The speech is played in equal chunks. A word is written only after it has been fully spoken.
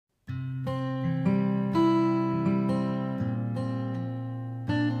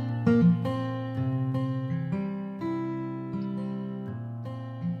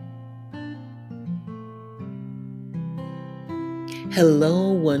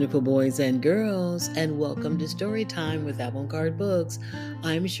Hello, wonderful boys and girls, and welcome to Story Time with Avant-Garde Books.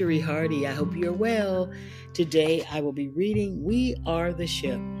 I'm Cherie Hardy. I hope you're well. Today I will be reading We Are the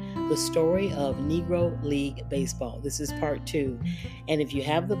Ship, the story of Negro League Baseball. This is part 2. And if you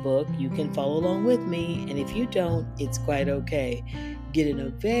have the book, you can follow along with me. And if you don't, it's quite okay. Get in a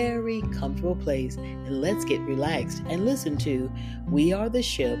very comfortable place and let's get relaxed and listen to We Are the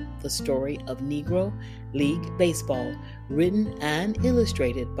Ship, the story of Negro League Baseball, written and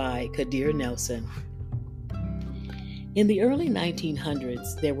illustrated by Kadir Nelson. In the early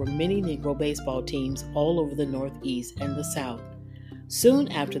 1900s, there were many Negro baseball teams all over the Northeast and the South.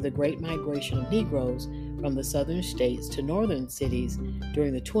 Soon after the Great Migration of Negroes from the southern states to northern cities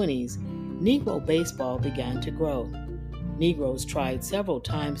during the 20s, Negro baseball began to grow. Negroes tried several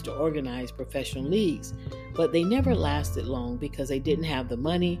times to organize professional leagues, but they never lasted long because they didn't have the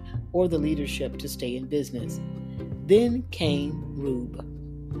money or the leadership to stay in business. Then came Rube.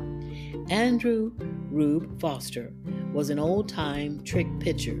 Andrew Rube Foster was an old-time trick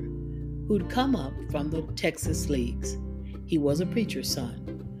pitcher who'd come up from the Texas leagues. He was a preacher's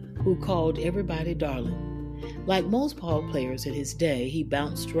son who called everybody darling. Like most ball players in his day, he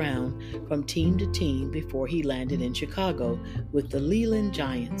bounced around from team to team before he landed in Chicago with the Leland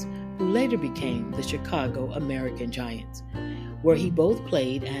Giants, who later became the Chicago American Giants, where he both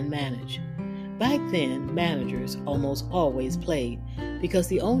played and managed. Back then, managers almost always played because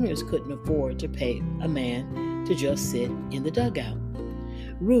the owners couldn't afford to pay a man to just sit in the dugout.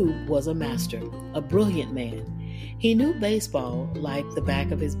 Rube was a master, a brilliant man. He knew baseball like the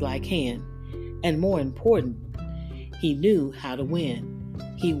back of his black hand, and more important, he knew how to win.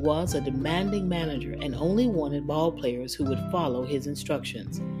 He was a demanding manager and only wanted ball players who would follow his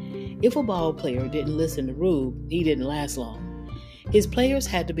instructions. If a ball player didn't listen to Rube, he didn't last long. His players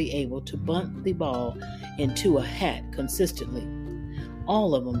had to be able to bunt the ball into a hat consistently.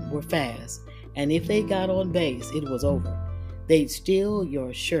 All of them were fast, and if they got on base, it was over. They'd steal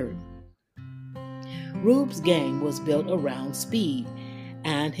your shirt. Rube's game was built around speed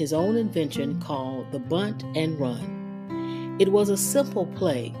and his own invention called the bunt and run. It was a simple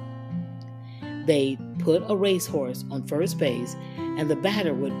play. They'd put a racehorse on first base, and the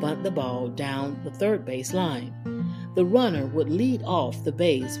batter would bunt the ball down the third base line. The runner would lead off the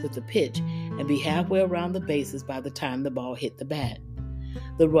base with the pitch and be halfway around the bases by the time the ball hit the bat.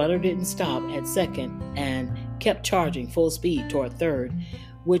 The runner didn't stop at second and kept charging full speed toward third,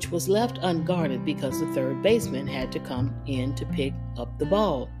 which was left unguarded because the third baseman had to come in to pick up the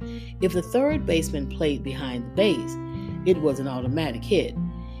ball. If the third baseman played behind the base, it was an automatic hit.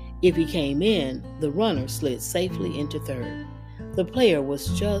 If he came in, the runner slid safely into third. The player was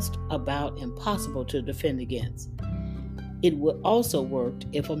just about impossible to defend against. It would also worked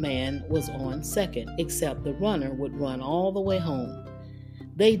if a man was on second, except the runner would run all the way home.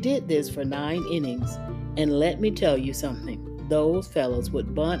 They did this for 9 innings, and let me tell you something. Those fellas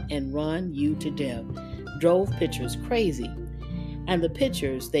would bunt and run you to death, drove pitchers crazy. And the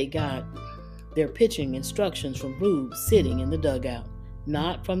pitchers, they got their pitching instructions from Rube sitting in the dugout,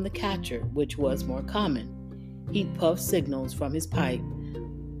 not from the catcher, which was more common. He'd puff signals from his pipe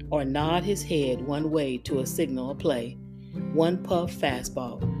or nod his head one way to a signal a play. 1 puff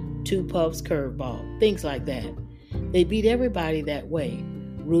fastball, 2 puffs curveball, things like that. They beat everybody that way.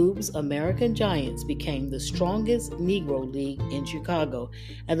 Rube's American Giants became the strongest Negro League in Chicago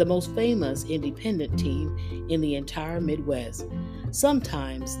and the most famous independent team in the entire Midwest.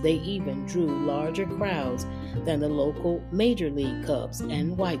 Sometimes they even drew larger crowds than the local Major League Cubs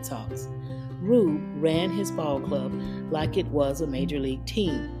and White Sox. Rube ran his ball club like it was a Major League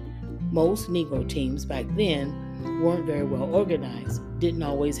team. Most Negro teams back then weren't very well organized, didn't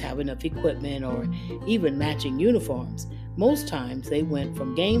always have enough equipment or even matching uniforms. Most times they went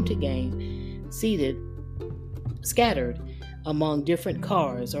from game to game, scattered among different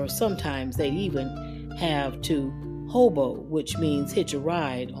cars, or sometimes they'd even have to hobo, which means hitch a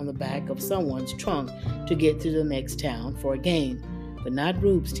ride on the back of someone's trunk to get to the next town for a game. But not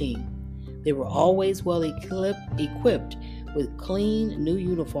Rube's team. They were always well equipped with clean new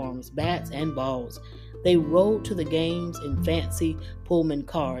uniforms, bats, and balls. They rode to the games in fancy Pullman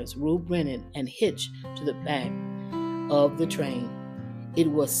cars Rube rented and hitched to the back of the train.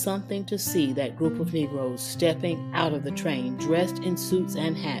 It was something to see that group of Negroes stepping out of the train dressed in suits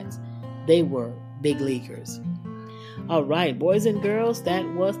and hats. They were big leaguers. All right, boys and girls, that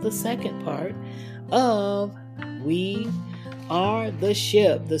was the second part of We Are the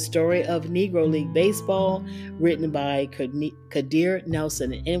Ship, the story of Negro League Baseball, written by Kadir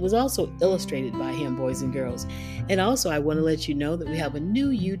Nelson. And it was also illustrated by him, boys and girls. And also, I want to let you know that we have a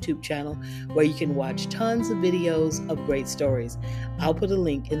new YouTube channel where you can watch tons of videos of great stories. I'll put a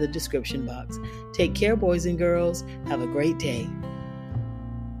link in the description box. Take care, boys and girls. Have a great day.